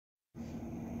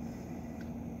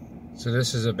So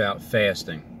this is about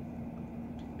fasting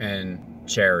and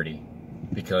charity,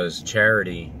 because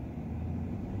charity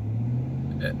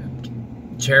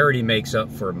makes up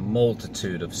for a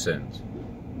multitude of sins,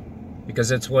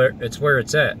 because it's where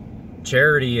it's at.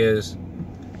 Charity is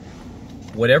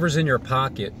whatever's in your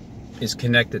pocket is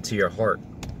connected to your heart.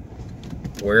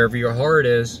 Wherever your heart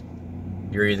is,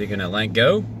 you're either going to let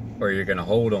go or you're going to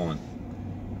hold on.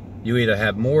 You either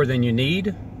have more than you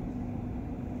need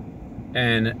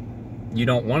and you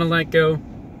don't want to let go,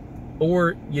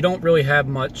 or you don't really have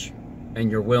much and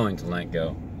you're willing to let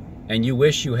go, and you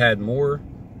wish you had more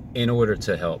in order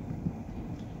to help.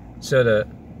 So the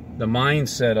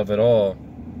mindset of it all,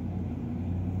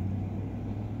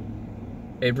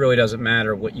 it really doesn't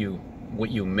matter what you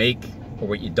make or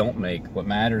what you don't make. What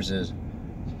matters is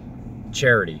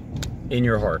charity in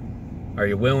your heart. Are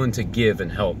you willing to give and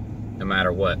help no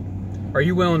matter what? Are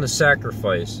you willing to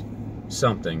sacrifice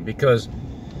something? Because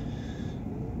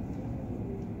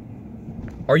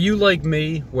are you like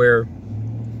me, where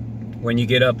when you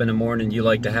get up in the morning you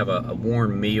like to have a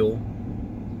warm meal,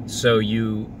 so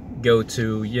you go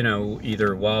to, you know,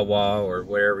 either Wawa or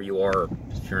wherever you are.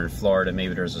 If you're in Florida,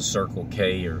 maybe there's a Circle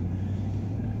K, or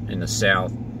in the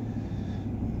South.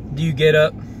 Do you get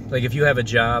up, like if you have a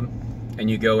job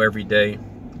and you go every day,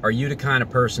 are you the kind of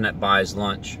person that buys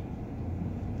lunch,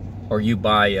 or you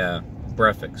buy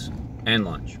breakfast and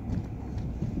lunch?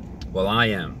 Well, I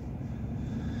am.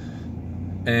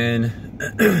 And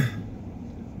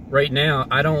right now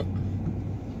I don't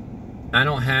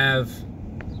have,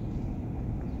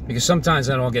 because sometimes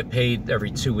I don't get paid every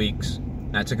 2 weeks.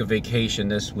 I took a vacation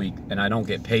this week and I don't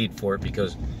get paid for it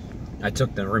because I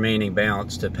took the remaining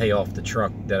balance to pay off the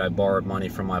truck that I borrowed money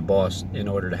from my boss in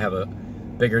order to have a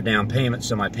bigger down payment,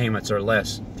 so my payments are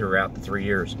less throughout the 3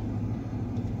 years.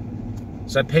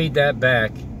 So I paid that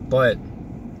back, but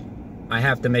I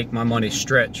have to make my money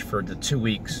stretch for the 2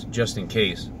 weeks just in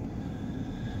case.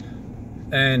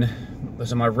 And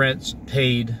so my rent's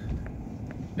paid,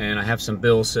 and I have some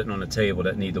bills sitting on the table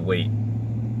that need to wait.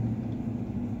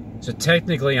 So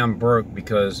technically I'm broke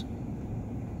because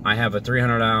I have a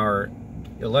 $300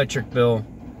 electric bill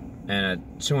and a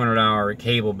 $200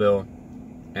 cable bill,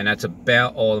 and that's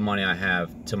about all the money I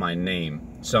have to my name.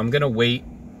 So I'm gonna wait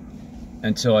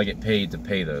until I get paid to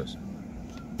pay those.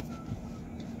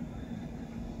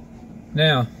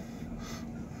 Now,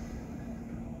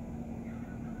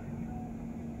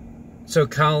 so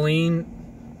Colleen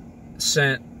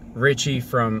sent Richie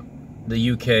from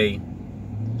the UK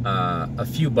a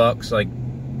few bucks, like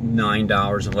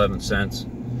 $9.11,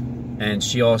 and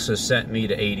she also sent me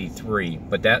to 83.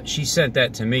 But that, she sent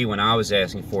that to me when I was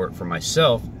asking for it for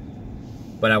myself,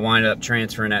 but I wound up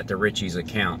transferring that to Richie's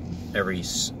account, every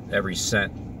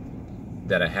cent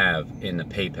that I have in the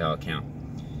PayPal account.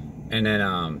 And then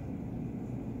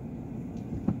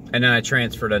I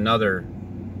transferred another,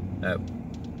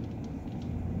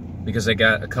 because I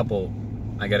got a couple,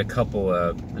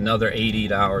 another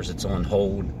 $80 that's on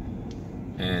hold,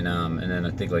 and then I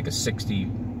think like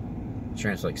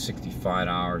transfer like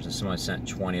 $65, and somebody sent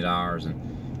 $20,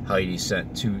 and Heidi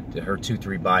sent her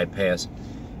 2-3 bypass,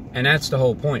 and that's the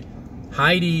whole point.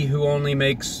 Heidi, who only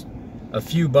makes a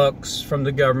few bucks from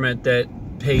the government that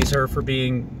pays her for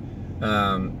being,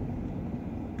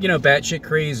 you know, batshit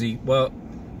crazy, well,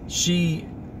 she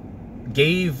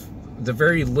gave the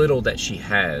very little that she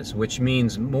has, which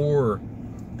means more,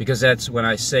 because that's when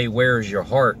I say, where is your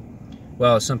heart?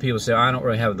 Well, some people say, I don't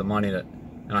really have the money, that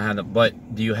I don't have the, but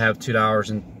do you have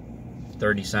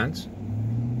 $2.30?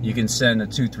 You can send a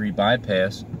 2-3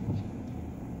 bypass.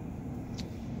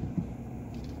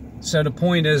 So the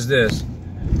point is this: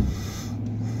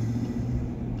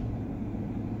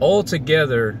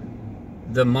 altogether,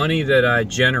 the money that I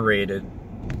generated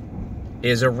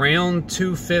is around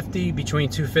 $250, between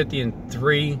 $250 and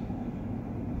 $3,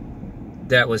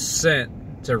 that was sent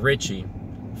to Richie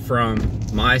from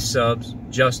my subs.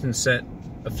 Justin sent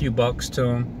a few bucks to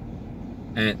him,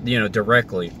 and, you know,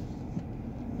 directly.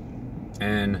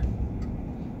 And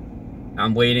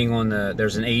I'm waiting on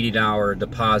there's an $80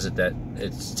 deposit that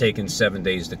it's taken 7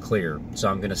 days to clear. So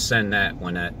I'm gonna send that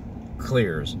when that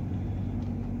clears.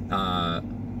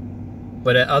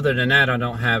 But other than that, I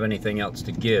don't have anything else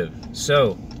to give.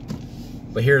 So,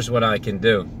 but here's what I can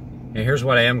do. And here's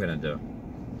what I am going to do.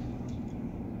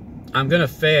 I'm going to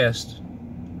fast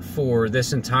for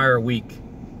this entire week.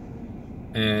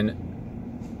 And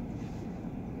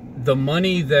the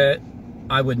money that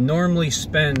I would normally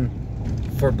spend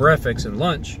for breakfast and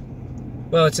lunch,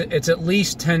 well, it's at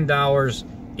least $10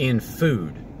 in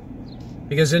food.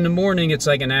 Because in the morning, it's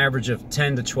like an average of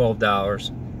 $10 to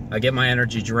 $12. I get my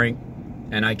energy drink,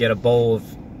 and I get a bowl of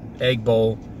egg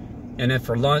bowl. And then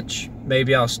for lunch,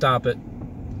 maybe I'll stop at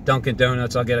Dunkin'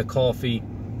 Donuts. I'll get a coffee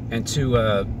and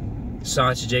 2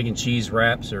 sausage, egg, and cheese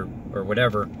wraps or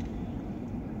whatever.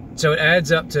 So it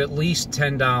adds up to at least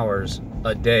 $10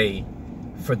 a day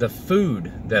for the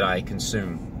food that I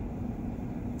consume.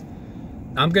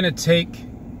 I'm going to take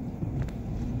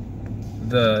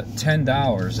the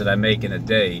 $10 that I make in a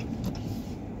day,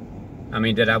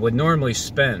 that I would normally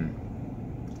spend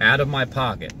out of my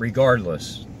pocket,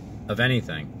 regardless of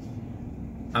anything.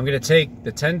 I'm going to take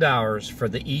the $10 for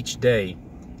each day,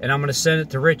 and I'm going to send it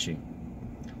to Richie.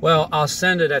 Well, I'll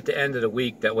send it at the end of the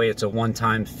week. That way it's a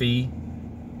one-time fee.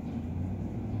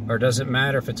 Or does it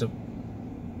matter if it's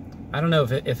I don't know,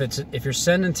 if you're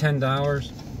sending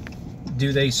 $10,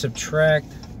 do they subtract,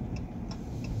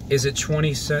 is it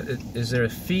 20 cents, is there a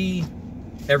fee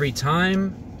every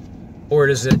time? Or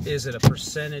is it a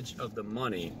percentage of the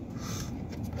money?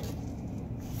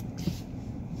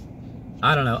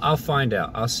 I don't know. I'll find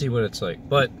out. I'll see what it's like.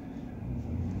 But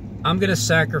I'm going to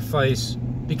sacrifice,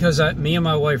 because me and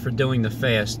my wife are doing the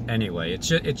fast anyway. It's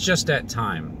just that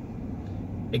time.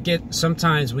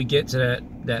 Sometimes we get to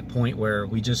that point where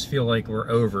we just feel like we're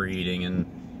overeating, and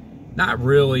not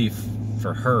really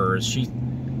for her.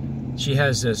 She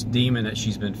has this demon that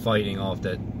she's been fighting off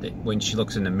that when she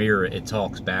looks in the mirror, it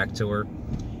talks back to her.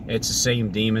 It's the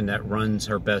same demon that runs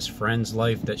her best friend's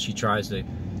life, that she tries to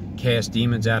cast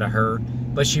demons out of her.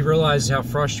 But she realizes how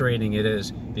frustrating it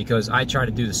is, because I try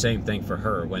to do the same thing for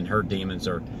her when her demons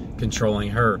are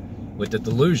controlling her with the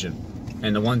delusion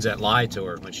and the ones that lie to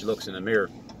her when she looks in the mirror.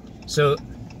 So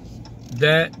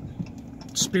that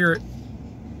spirit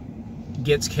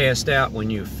gets cast out when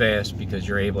you fast, because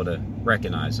you're able to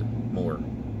recognize it more.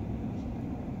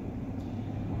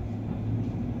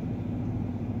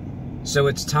 So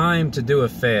it's time to do a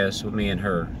fast with me and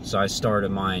her. So I started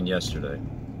mine yesterday.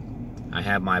 I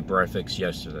had my breakfast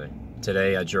yesterday.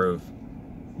 Today I drove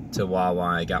to Wawa.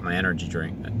 I got my energy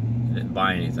drink. I didn't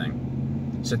buy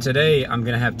anything. So today I'm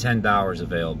going to have $10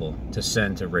 available to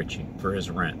send to Richie for his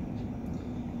rent,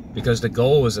 because the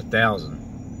goal is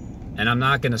 1,000, and I'm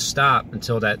not going to stop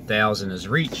until that 1,000 is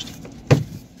reached.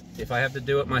 If I have to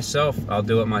do it myself, I'll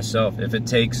do it myself. If it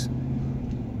takes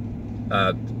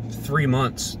 3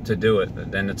 months to do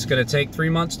it, then it's going to take 3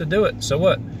 months to do it. So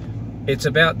what? It's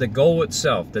about the goal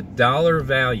itself. The dollar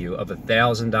value of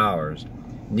 $1,000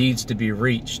 needs to be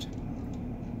reached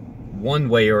one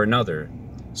way or another.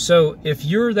 So if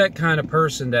you're that kind of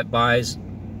person that buys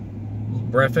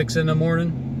breakfast in the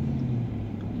morning,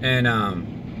 and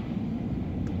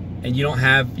you don't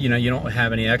have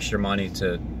any extra money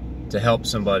to help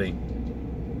somebody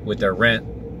with their rent,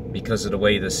 because of the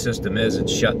way the system is,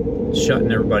 it's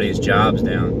shutting everybody's jobs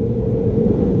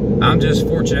down. I'm just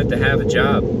fortunate to have a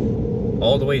job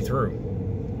all the way through,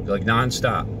 like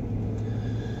nonstop.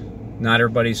 Not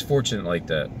everybody's fortunate like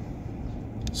that.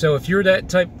 So if you're that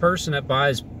type of person that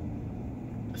buys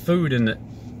food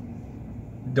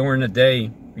during the day,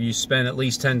 you spend at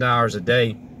least $10 a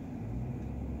day,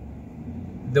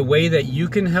 the way that you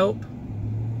can help,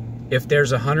 if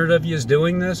there's 100 of you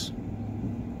doing this,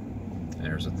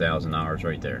 there's $1,000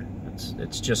 right there.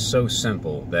 It's just so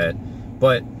simple.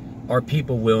 But are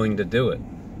people willing to do it?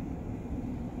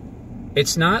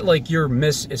 It's not like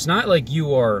it's not like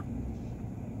you are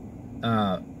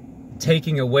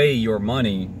taking away your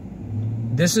money.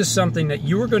 This is something that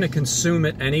you are going to consume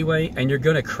it anyway, and you're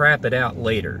going to crap it out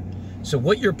later. So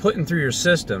what you're putting through your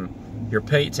system, you're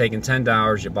taking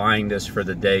 $10, you're buying this for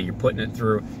the day, you're putting it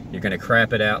through, you're going to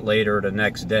crap it out later the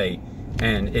next day,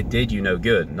 and it did you no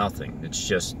good, nothing. It's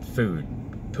just food,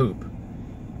 poop.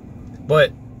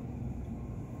 But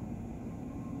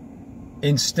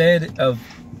instead of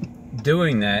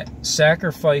doing that,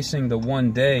 sacrificing the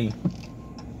one day,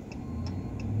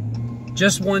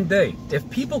 just one day. If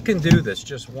people can do this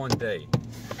just one day,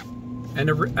 and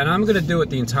I'm going to do it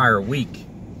the entire week,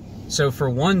 so for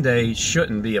one day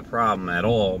shouldn't be a problem at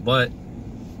all, but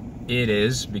it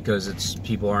is, because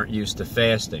people aren't used to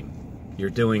fasting. You're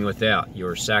doing without,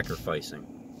 you're sacrificing.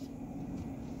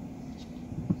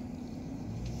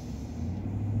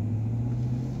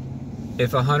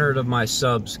 If 100 of my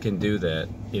subs can do that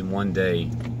in one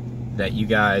day, that you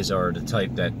guys are the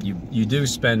type that you do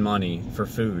spend money for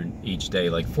food each day,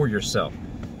 like for yourself,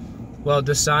 well,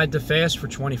 decide to fast for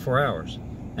 24 hours.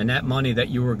 And that money that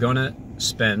you were going to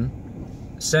spend,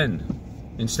 send.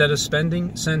 Instead of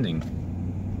spending, sending.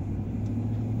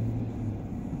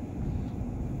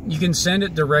 You can send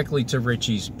it directly to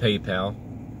Richie's PayPal,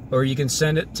 or you can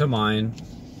send it to mine,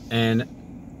 and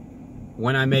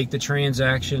when I make the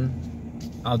transaction,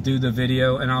 I'll do the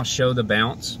video and I'll show the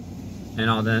bounce,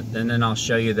 and then I'll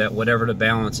show you that whatever the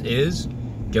balance is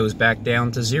goes back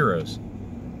down to zeros.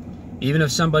 Even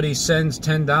if somebody sends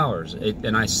 $10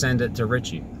 and I send it to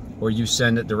Richie, or you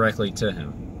send it directly to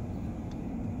him.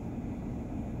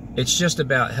 It's just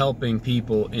about helping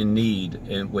people in need,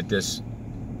 and with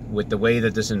the way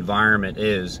that this environment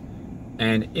is.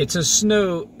 And it's a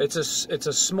small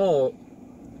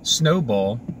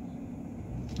snowball,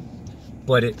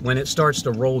 but when it starts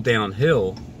to roll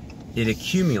downhill, it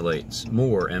accumulates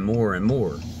more and more and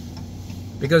more.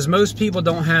 Because most people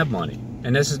don't have money,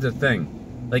 and this is the thing.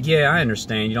 Like, yeah, I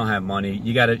understand you don't have money.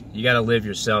 You gotta live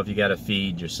yourself. You gotta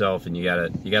feed yourself, and you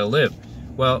gotta live.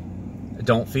 Well,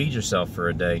 don't feed yourself for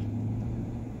a day,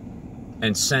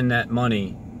 and send that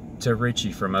money to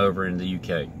Richie from over in the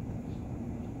UK.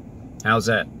 How's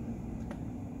that?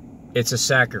 It's a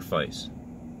sacrifice.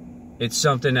 It's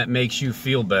something that makes you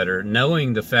feel better,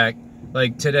 knowing the fact,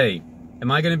 like today,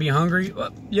 am I going to be hungry?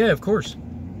 Well, yeah, of course.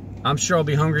 I'm sure I'll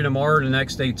be hungry tomorrow or the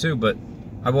next day too, but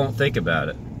I won't think about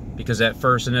it. Because that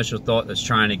first initial thought that's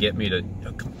trying to get me to...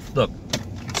 Look,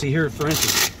 see here, for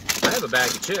instance, I have a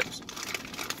bag of chips.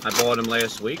 I bought them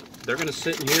last week. They're going to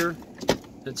sit in here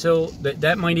until...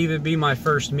 That might even be my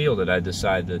first meal that I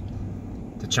decide to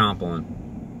chomp on.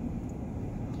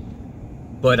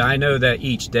 But I know that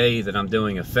each day that I'm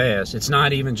doing a fast, it's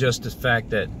not even just the fact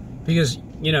that... Because,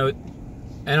 you know,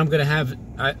 and I'm going to have...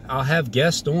 I'll have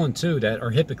guests on, too, that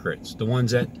are hypocrites. The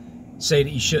ones that say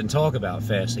that you shouldn't talk about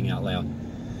fasting out loud.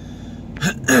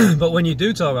 But when you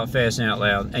do talk about fasting out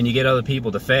loud, and you get other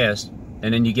people to fast,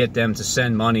 and then you get them to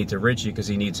send money to Richie because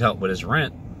he needs help with his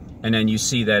rent, and then you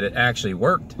see that it actually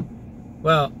worked,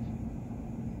 well,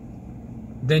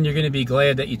 then you're going to be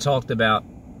glad that you talked about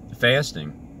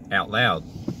fasting out loud,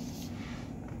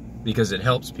 because it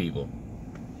helps people.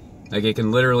 Like, it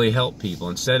can literally help people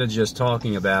instead of just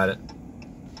talking about it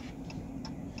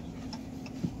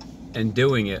and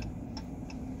doing it,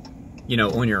 you know,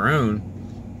 on your own.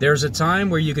 There's a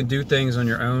time where you can do things on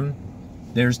your own.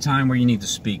 There's time where you need to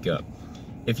speak up.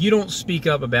 If you don't speak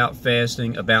up about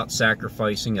fasting, about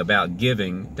sacrificing, about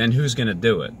giving, then who's going to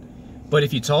do it? But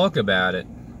if you talk about it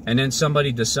and then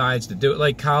somebody decides to do it,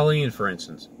 like Colleen, for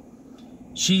instance,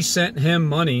 she sent him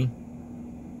money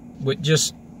with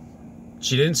just,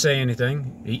 she didn't say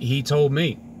anything. He told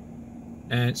me.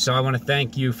 And so I want to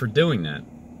thank you for doing that.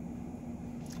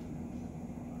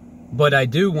 But I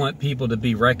do want people to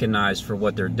be recognized for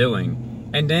what they're doing.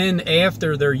 And then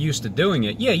after they're used to doing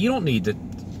it, yeah, you don't need to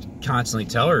constantly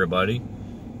tell everybody.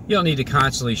 You don't need to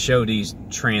constantly show these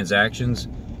transactions.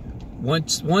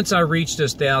 Once I reach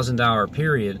this $1,000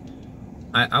 period,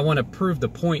 I want to prove the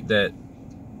point that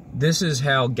this is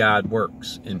how God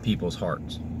works in people's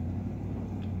hearts.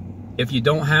 If you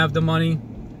don't have the money,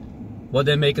 well,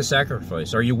 then make a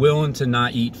sacrifice. Are you willing to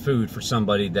not eat food for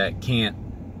somebody that can't,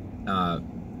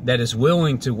 that is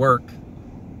willing to work,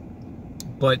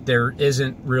 but there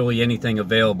isn't really anything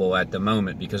available at the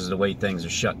moment because of the way things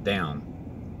are shut down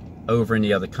over in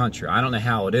the other country? I don't know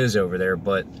how it is over there,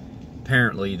 but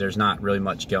apparently there's not really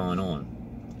much going on.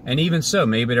 And even so,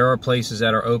 maybe there are places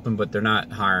that are open, but they're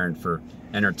not hiring for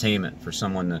entertainment, for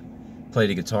someone to play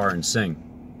the guitar and sing.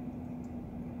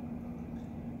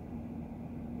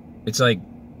 It's like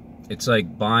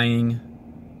buying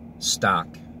stock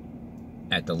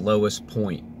at the lowest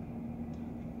point.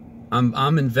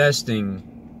 I'm investing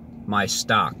my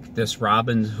stock. This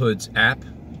Robinhood's app,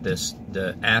 the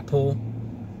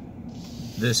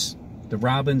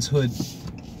Robinhood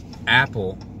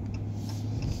apple.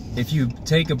 If you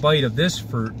take a bite of this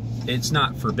fruit, it's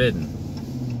not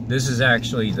forbidden. This is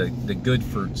actually the good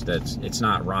fruits. It's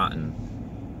not rotten.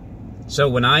 So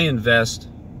when I invest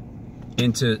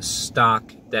into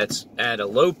stock that's at a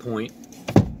low point,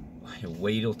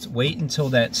 wait until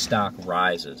that stock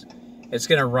rises. It's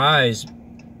going to rise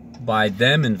by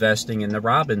them investing in the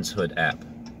Robinhood app.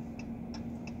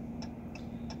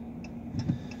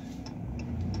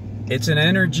 It's an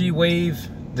energy wave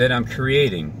that I'm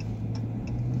creating,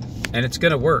 and it's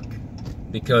going to work,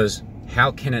 because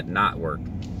how can it not work?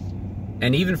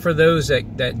 And even for those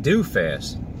that do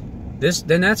fast,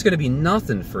 then that's going to be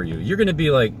nothing for you. You're going to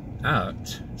be like, oh,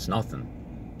 it's nothing.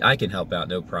 I can help out,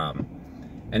 no problem.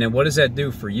 And then what does that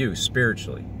do for you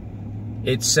spiritually?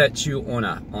 It sets you on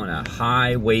a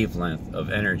high wavelength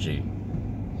of energy,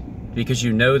 because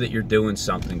you know that you're doing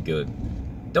something good.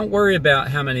 Don't worry about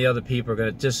how many other people are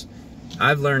going to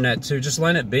I've learned that too. Just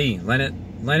let it be. Let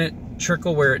it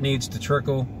trickle where it needs to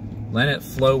trickle. Let it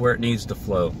flow where it needs to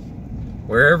flow.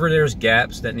 Wherever there's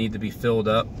gaps that need to be filled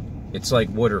up, it's like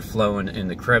water flowing in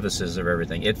the crevices of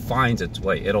everything. It finds its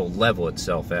way. It'll level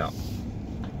itself out.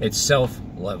 It's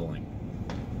self-leveling.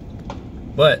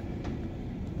 But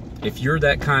if you're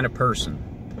that kind of person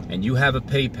and you have a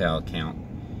PayPal account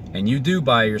and you do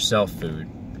buy yourself food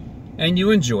and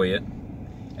you enjoy it,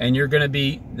 and you're going to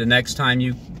be, the next time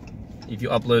if you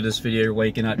upload this video, you're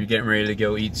waking up, you're getting ready to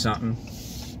go eat something,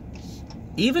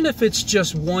 even if it's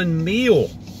just one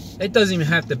meal, it doesn't even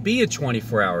have to be a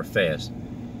 24-hour fast.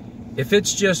 If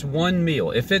it's just one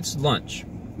meal, if it's lunch,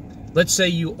 let's say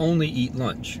you only eat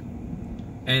lunch,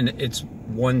 and it's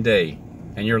one day,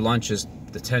 and your lunch is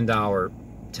the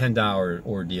 $10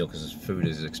 ordeal because food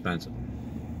is expensive,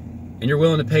 and you're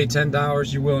willing to pay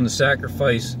 $10, you're willing to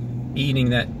sacrifice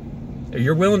eating that,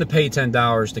 you're willing to pay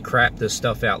 $10 to crap this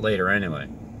stuff out later anyway.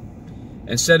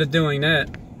 Instead of doing that,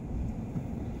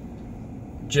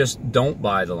 just don't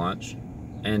buy the lunch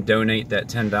and donate that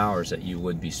 $10 that you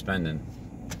would be spending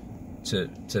to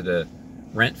the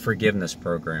Rent Forgiveness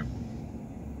Program.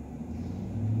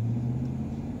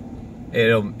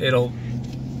 It'll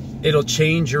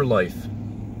change your life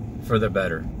for the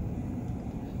better.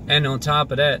 And on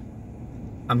top of that,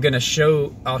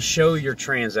 I'll show your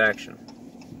transaction.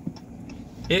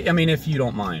 I mean, if you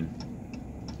don't mind,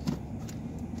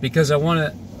 because I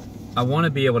want to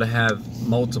be able to have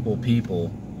multiple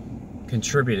people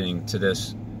contributing to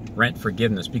this rent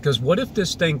forgiveness. Because what if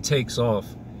this thing takes off,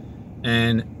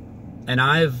 and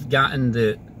I've gotten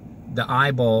the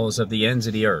eyeballs of the ends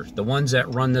of the earth, the ones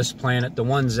that run this planet, the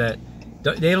ones that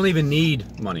they don't even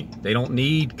need money, they don't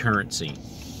need currency.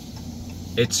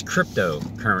 It's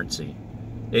cryptocurrency.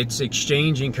 It's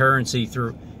exchanging currency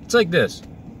through. It's like this.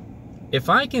 If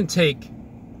I can take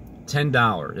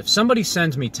 $10, if somebody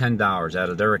sends me $10 out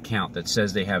of their account that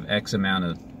says they have X amount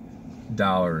of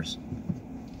dollars,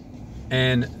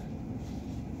 and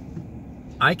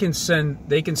they can send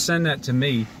that to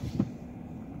me,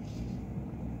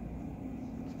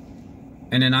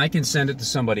 and then I can send it to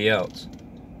somebody else.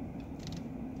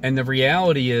 And the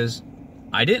reality is,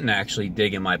 I didn't actually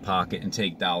dig in my pocket and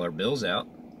take dollar bills out.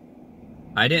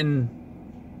 I didn't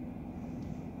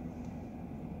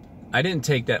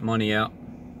take that money out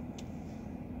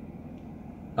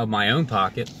of my own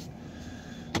pocket.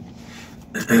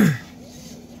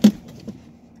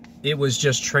 It was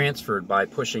just transferred by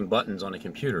pushing buttons on a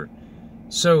computer.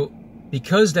 So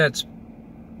because that's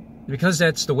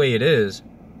the way it is,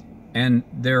 and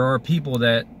there are people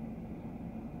that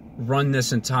run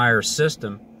this entire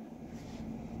system,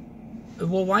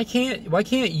 well, why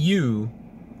can't you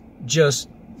just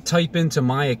type into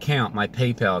my account, my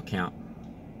PayPal account,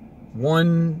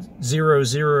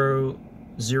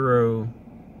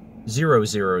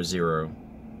 100,000,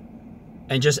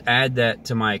 and just add that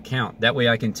to my account? That way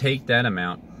I can take that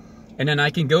amount, and then I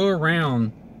can go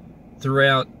around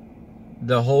throughout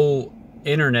the whole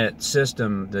internet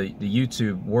system, the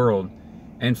YouTube world,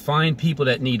 and find people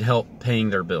that need help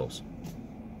paying their bills.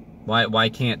 Why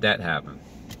can't that happen?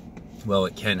 Well,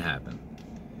 it can happen,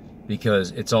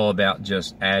 because it's all about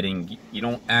just adding. You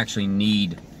don't actually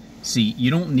need,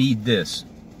 you don't need this.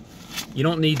 You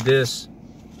don't need this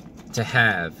to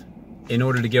have in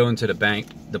order to go into the bank,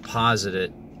 deposit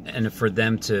it, and for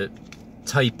them to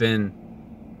type in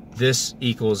this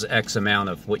equals X amount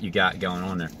of what you got going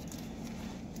on there.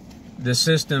 The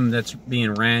system that's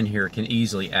being ran here can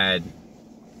easily add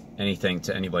anything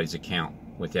to anybody's account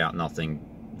without nothing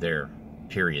there,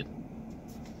 period.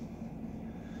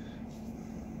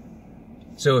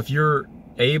 So if you're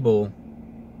able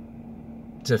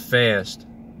to fast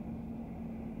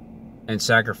and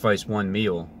sacrifice one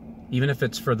meal, even if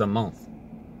it's for the month,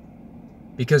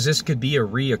 because this could be a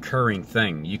reoccurring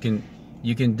thing. You can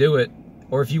do it,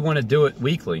 or if you want to do it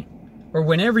weekly, or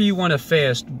whenever you want to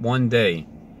fast one day,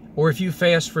 or if you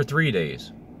fast for 3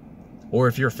 days, or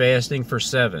if you're fasting for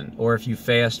 7, or if you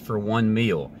fast for one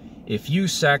meal, if you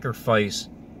sacrifice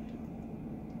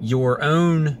your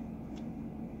own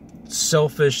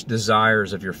selfish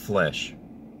desires of your flesh,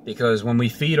 because when we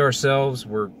feed ourselves,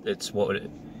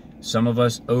 some of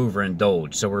us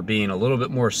overindulge, so we're being a little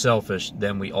bit more selfish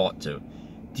than we ought to.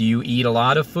 Do you eat a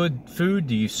lot of food?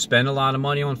 Do you spend a lot of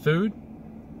money on food?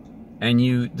 And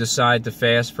you decide to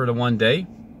fast for the one day?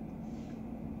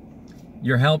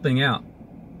 You're helping out.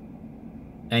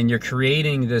 And you're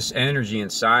creating this energy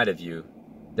inside of you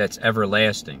that's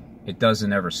everlasting. It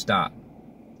doesn't ever stop.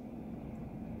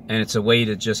 And it's a way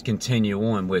to just continue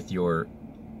on with your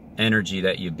energy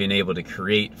that you've been able to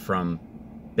create from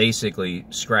basically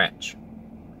scratch.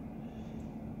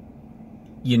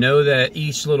 You know that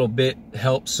each little bit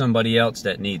helps somebody else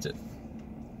that needs it.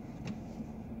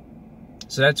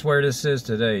 So that's where this is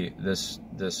today, this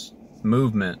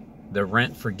movement, the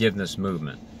rent forgiveness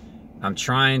movement. I'm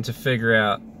trying to figure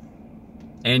out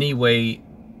any way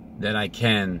that I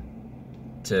can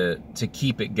to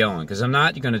keep it going, because I'm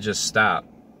not going to just stop.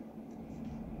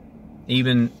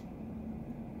 Even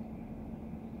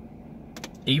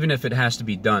if it has to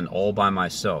be done all by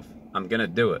myself, I'm going to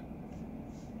do it.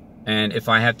 And if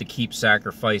I have to keep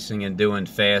sacrificing and doing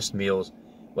fast meals,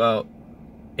 well,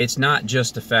 it's not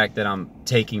just the fact that I'm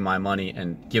taking my money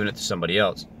and giving it to somebody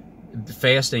else.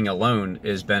 Fasting alone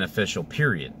is beneficial,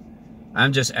 period.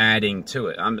 I'm just adding to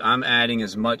it. I'm adding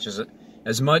as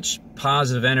much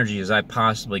positive energy as I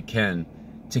possibly can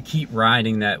to keep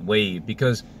riding that wave.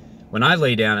 Because when I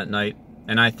lay down at night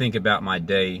and I think about my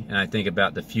day and I think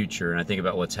about the future and I think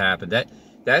about what's happened,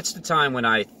 that's the time when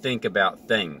I think about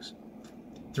things.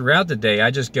 Throughout the day,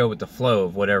 I just go with the flow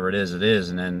of whatever it is,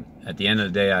 and then at the end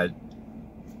of the day,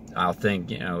 I'll think,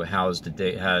 you know, how's the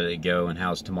day, how did it go, and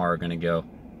how's tomorrow going to go,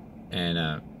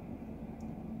 and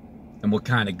what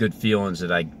kind of good feelings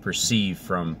that I perceive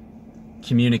from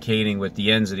communicating with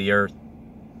the ends of the earth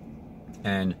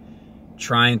and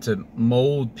trying to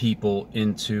mold people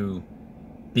into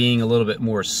being a little bit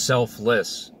more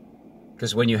selfless.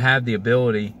 Because when you have the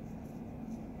ability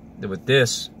with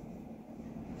this,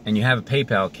 and you have a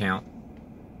PayPal account,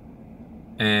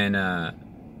 and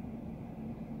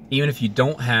even if you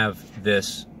don't have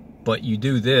this, but you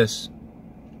do this,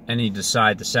 and you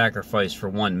decide to sacrifice for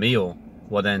one meal,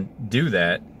 well then do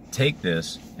that, take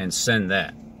this, and send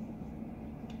that.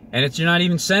 And you're not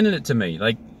even sending it to me.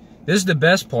 Like, this is the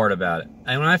best part about it.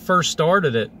 And when I first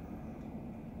started it,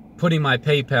 putting my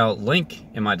PayPal link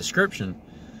in my description,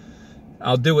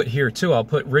 I'll do it here too. I'll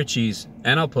put Richie's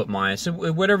and I'll put mine. So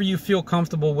whatever you feel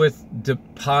comfortable with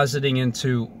depositing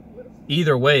into,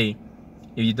 either way,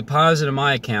 if you deposit in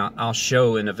my account, I'll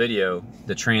show in a video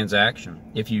the transaction.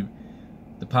 If you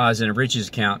deposit in Richie's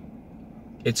account,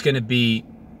 it's going to be,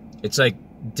 it's like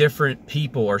different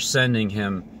people are sending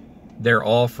him their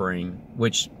offering,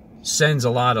 which sends a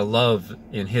lot of love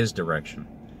in his direction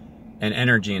and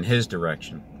energy in his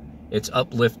direction. It's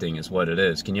uplifting is what it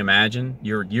is. Can you imagine?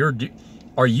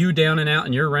 Are you down and out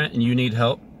in your rent and you need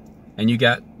help? And you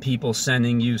got people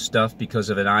sending you stuff because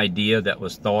of an idea that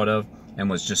was thought of and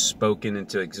was just spoken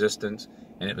into existence,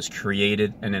 and it was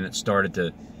created, and then it started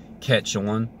to catch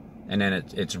on, and then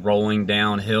it's rolling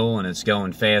downhill, and it's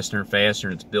going faster and faster,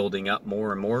 and it's building up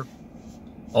more and more.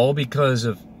 All because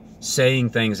of saying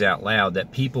things out loud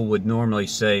that people would normally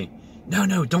say,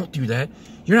 no, don't do that.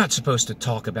 You're not supposed to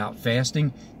talk about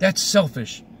fasting. That's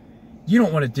selfish. You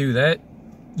don't want to do that.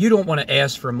 You don't want to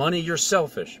ask for money. You're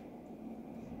selfish.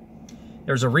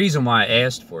 There's a reason why I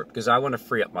asked for it, because I want to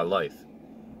free up my life.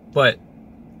 But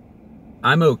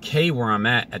I'm okay where I'm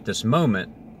at this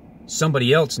moment.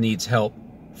 Somebody else needs help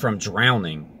from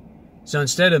drowning. So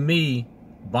instead of me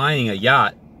buying a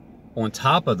yacht on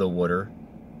top of the water,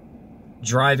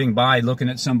 driving by looking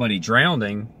at somebody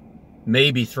drowning,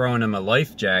 maybe throwing them a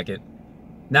life jacket,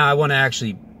 now I want to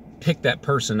actually pick that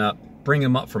person up, bring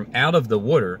them up from out of the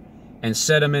water, and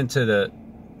set them into the,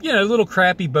 little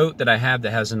crappy boat that I have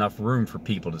that has enough room for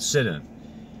people to sit in.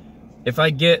 If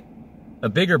I get a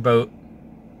bigger boat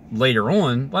later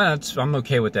on, well, I'm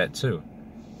okay with that too.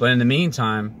 But in the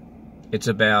meantime, it's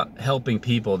about helping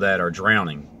people that are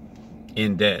drowning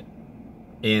in debt,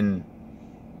 in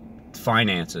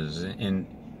finances, and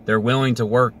they're willing to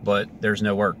work, but there's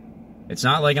no work. It's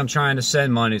not like I'm trying to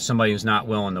send money to somebody who's not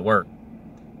willing to work.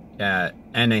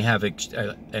 And they have an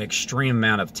extreme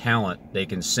amount of talent. They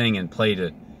can sing and play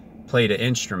the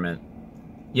instrument.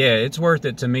 Yeah, it's worth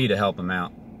it to me to help them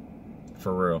out.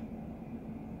 For real.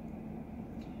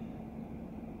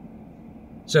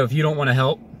 So if you don't want to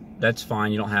help, that's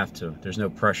fine. You don't have to. There's no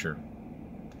pressure.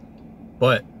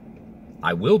 But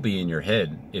I will be in your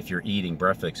head if you're eating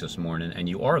breakfast this morning and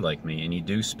you are like me and you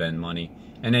do spend money.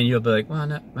 And then you'll be like, well,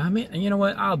 no, I mean, you know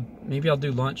what? Maybe I'll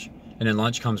do lunch. And then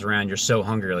lunch comes around, you're so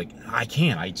hungry, like, I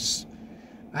can't,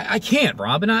 I can't,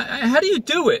 Robin. How do you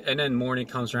do it? And then morning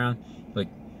comes around, like,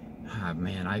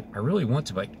 man, I really want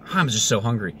to, but I'm just so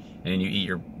hungry. And then you eat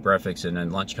your breakfast, and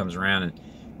then lunch comes around,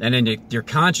 and then your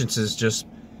conscience is just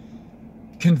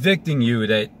convicting you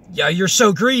that, yeah, you're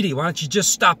so greedy. Why don't you just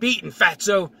stop eating,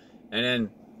 fatso? And then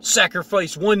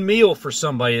sacrifice one meal for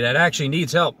somebody that actually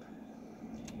needs help.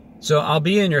 So I'll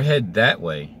be in your head that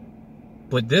way.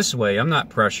 But this way, I'm not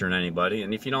pressuring anybody.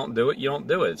 And if you don't do it, you don't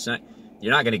do it.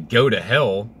 You're not going to go to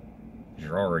hell.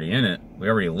 You're already in it. We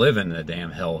already live in the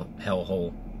damn hell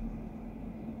hole.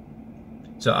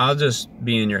 So I'll just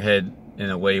be in your head in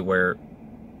a way where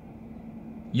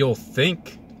you'll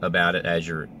think about it as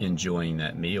you're enjoying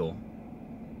that meal.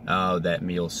 Oh, that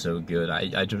meal's so good.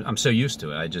 I'm so used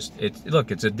to it.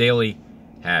 Look, it's a daily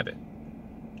habit.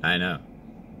 I know.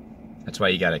 That's why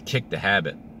you got to kick the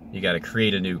habit. You got to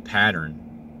create a new pattern.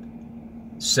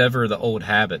 sever the old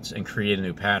habits and create a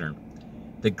new pattern.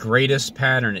 The greatest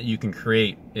pattern that you can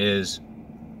create is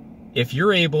if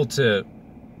you're able to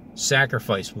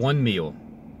sacrifice one meal,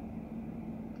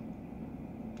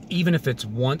 even if it's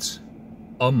once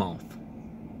a month,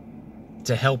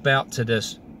 to help out to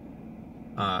this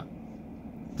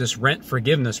rent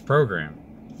forgiveness program.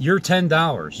 You're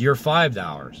 $10, you're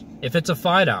 $5. If it's a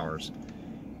 $5,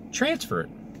 transfer it.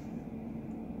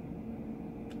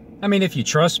 I mean, if you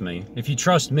trust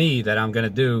me that I'm going to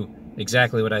do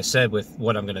exactly what I said with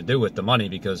what I'm going to do with the money,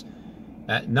 because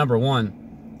number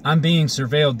one, I'm being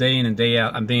surveilled day in and day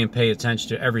out. I'm being paid attention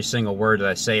to every single word that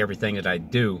I say, everything that I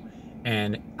do,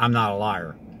 and I'm not a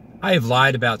liar. I have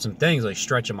lied about some things, like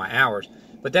stretching my hours,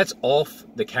 but that's off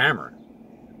the camera.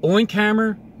 On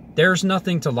camera, there's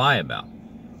nothing to lie about.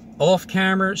 Off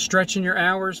camera, stretching your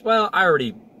hours, well, I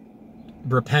already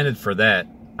repented for that.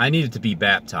 I needed to be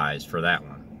baptized for that one.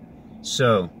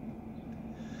 So,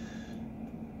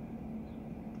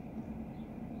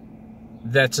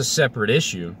 that's a separate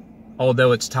issue,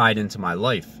 although it's tied into my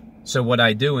life. So what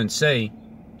I do and say,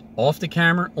 off the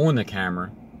camera, on the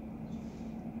camera,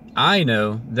 I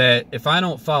know that if I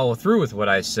don't follow through with what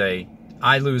I say,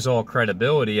 I lose all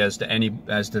credibility as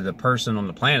to the person on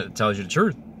the planet that tells you the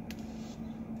truth.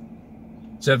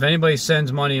 So if anybody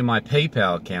sends money in my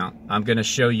PayPal account, I'm going to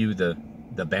show you the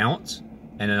balance,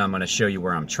 and then I'm going to show you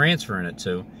where I'm transferring it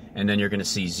to, and then you're going to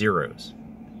see zeros.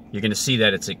 You're going to see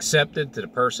that it's accepted to the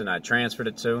person I transferred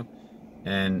it to,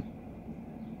 and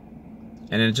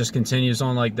then it just continues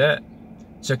on like that.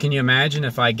 So can you imagine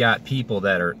if I got people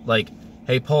that are like,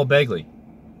 hey, Paul Begley,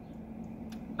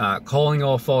 calling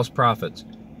all false prophets.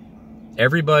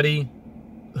 Everybody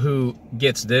who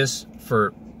gets this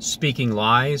for speaking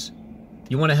lies,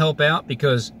 you want to help out?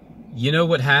 Because you know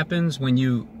what happens when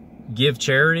you give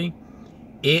charity?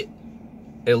 It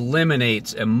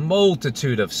eliminates a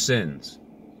multitude of sins,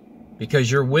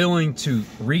 because you're willing to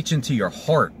reach into your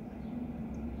heart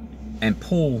and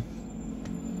pull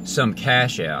some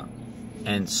cash out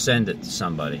and send it to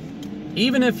somebody.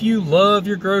 Even if you love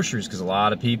your groceries, because a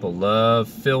lot of people love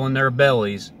filling their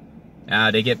bellies.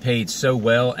 They get paid so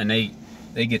well, and they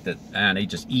get the, they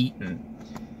just eat, and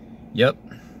yep.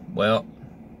 Well,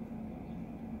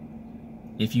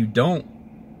 if you don't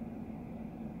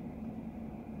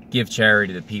give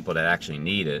charity to people that actually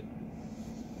need it,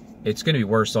 it's going to be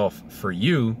worse off for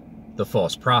you, the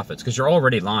false prophets, because you're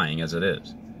already lying as it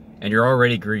is, and you're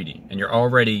already greedy, and you're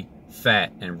already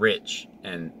fat and rich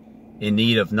and in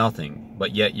need of nothing,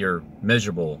 but yet you're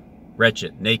miserable,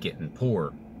 wretched, naked, and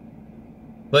poor.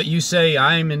 But you say,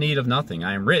 I am in need of nothing.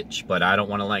 I am rich, but I don't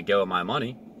want to let go of my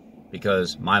money,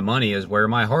 because my money is where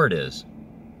my heart is.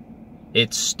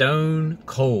 It's stone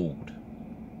cold.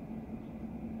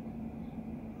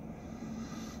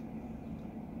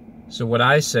 So what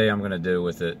I say I'm going to do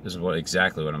with it is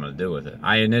exactly what I'm going to do with it.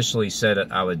 I initially said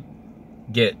I would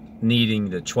get needing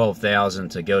the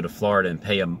 $12,000 to go to Florida and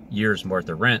pay a year's worth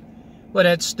of rent. But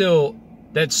that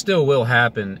still will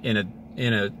happen in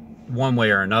a one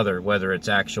way or another, whether it's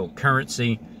actual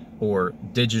currency or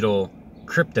digital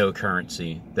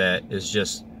cryptocurrency that is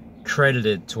just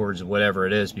credited towards whatever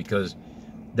it is, because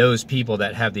those people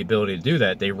that have the ability to do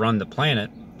that, they run the planet,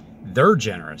 they're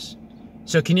generous.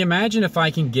 So can you imagine if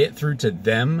I can get through to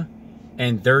them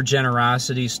and their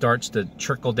generosity starts to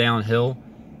trickle downhill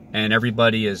and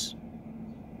everybody is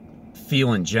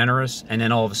feeling generous, and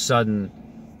then all of a sudden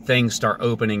things start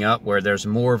opening up where there's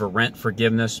more of a rent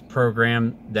forgiveness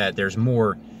program, that there's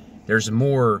more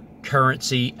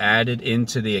currency added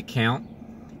into the account,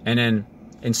 and then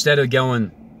instead of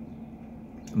going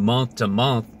month to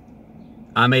month,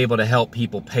 I'm able to help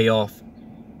people pay off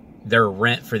their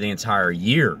rent for the entire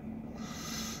year.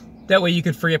 That way you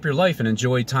can free up your life and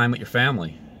enjoy time with your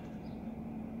family.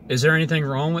 Is there anything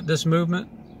wrong with this movement?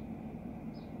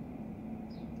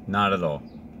 Not at all.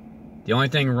 The only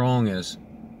thing wrong is,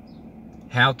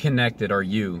 how connected are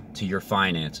you to your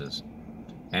finances?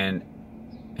 And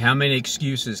how many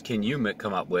excuses can you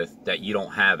come up with that you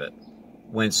don't have it?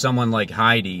 When someone like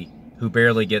Heidi, who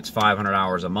barely gets 500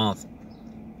 hours a month,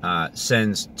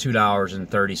 sends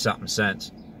 $2.30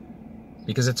 something,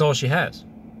 because that's all she has.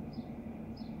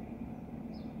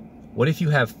 What if you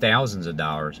have thousands of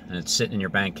dollars and it's sitting in your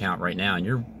bank account right now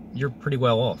and you're pretty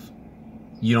well off?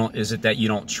 Is it that you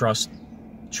don't trust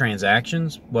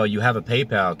transactions? Well, you have a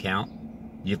PayPal account.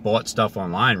 You've bought stuff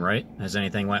online, right? Has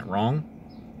anything went wrong?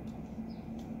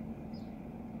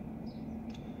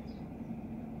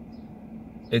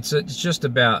 It's just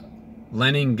about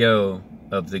letting go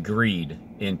of the greed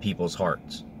in people's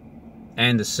hearts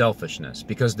and the selfishness,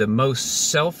 because the most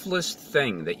selfless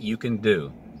thing that you can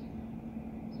do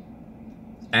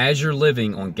as you're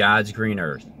living on God's green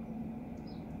earth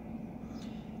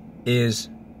is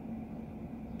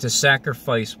to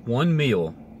sacrifice one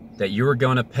meal that you're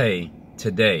going to pay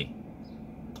today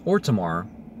or tomorrow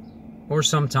or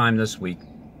sometime this week.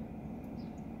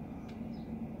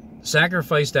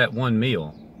 Sacrifice that one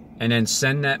meal and then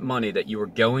send that money that you are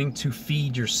going to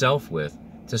feed yourself with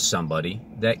to somebody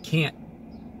that can't.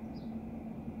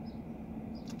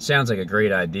 Sounds like a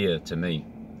great idea to me.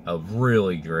 A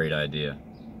really great idea.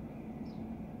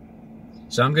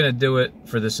 So I'm going to do it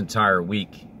for this entire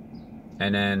week.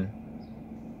 And then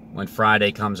when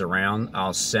Friday comes around,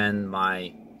 I'll send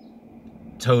my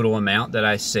total amount that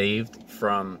I saved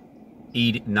from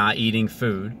not eating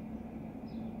food.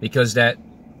 Because that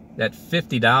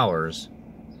 $50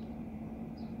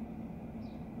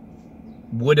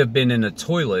 would have been in the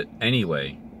toilet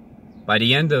anyway. By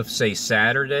the end of, say,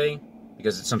 Saturday,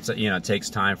 because it's something, you know, it takes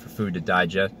time for food to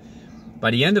digest.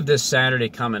 By the end of this Saturday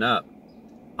coming up,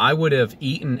 I would have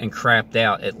eaten and crapped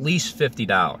out at least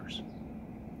 $50.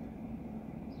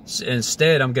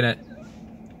 Instead, I'm going to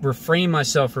refrain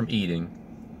myself from eating.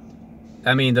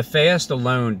 I mean, the fast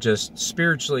alone just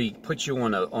spiritually puts you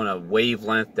on a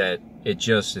wavelength that it's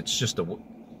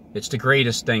the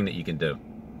greatest thing that you can do.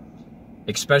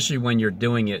 Especially when you're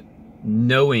doing it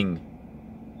knowing,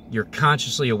 you're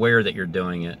consciously aware that you're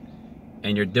doing it,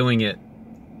 and you're doing it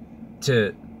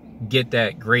to get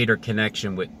that greater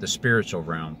connection with the spiritual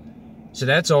realm. So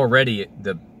that's already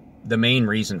the main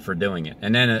reason for doing it.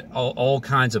 And then all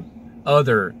kinds of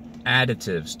other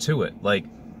additives to it, like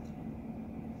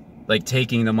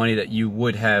taking the money that you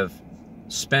would have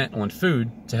spent on food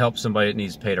to help somebody that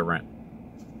needs to pay the rent.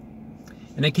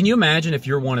 And then can you imagine if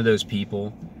you're one of those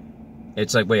people?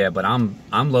 It's like, well, yeah, but I'm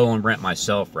low on rent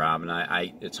myself, Rob,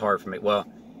 and it's hard for me. Well,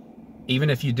 even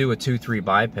if you do a 2-3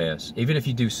 bypass, even if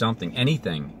you do something,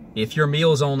 anything, if your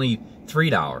meal is only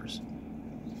 $3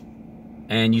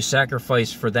 and you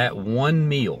sacrifice for that one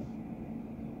meal,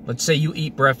 let's say you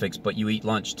eat breakfast, but you eat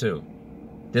lunch too.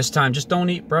 This time, just don't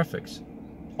eat breakfast.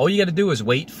 All you got to do is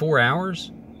wait 4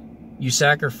 hours. You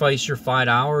sacrifice your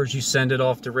 $5, you send it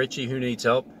off to Richie who needs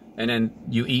help, and then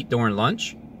you eat during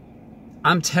lunch.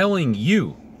 I'm telling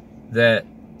you that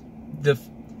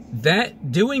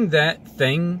doing that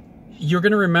thing, you're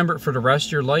going to remember it for the rest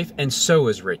of your life, and so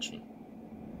is Richie.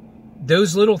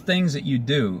 Those little things that you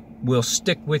do will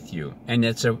stick with you, and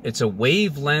it's a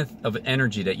wavelength of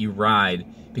energy that you ride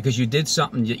because you did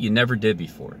something that you never did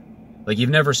before. Like you've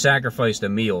never sacrificed a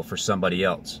meal for somebody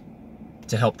else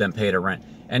to help them pay the rent.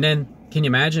 And then, can you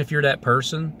imagine if you're that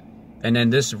person, and then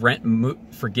this rent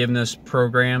forgiveness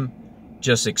program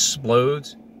just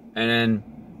explodes, and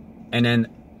then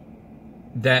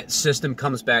that system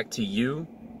comes back to you,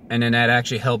 and then that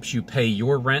actually helps you pay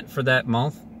your rent for that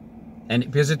month. And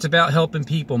because it's about helping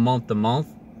people month to month,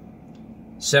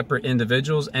 separate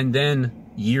individuals, and then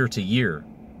year to year,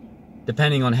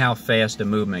 depending on how fast the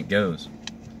movement goes.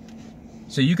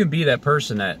 So you can be that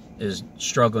person that is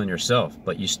struggling yourself,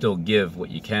 but you still give what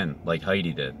you can, like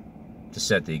Heidi did, to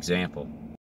set the example.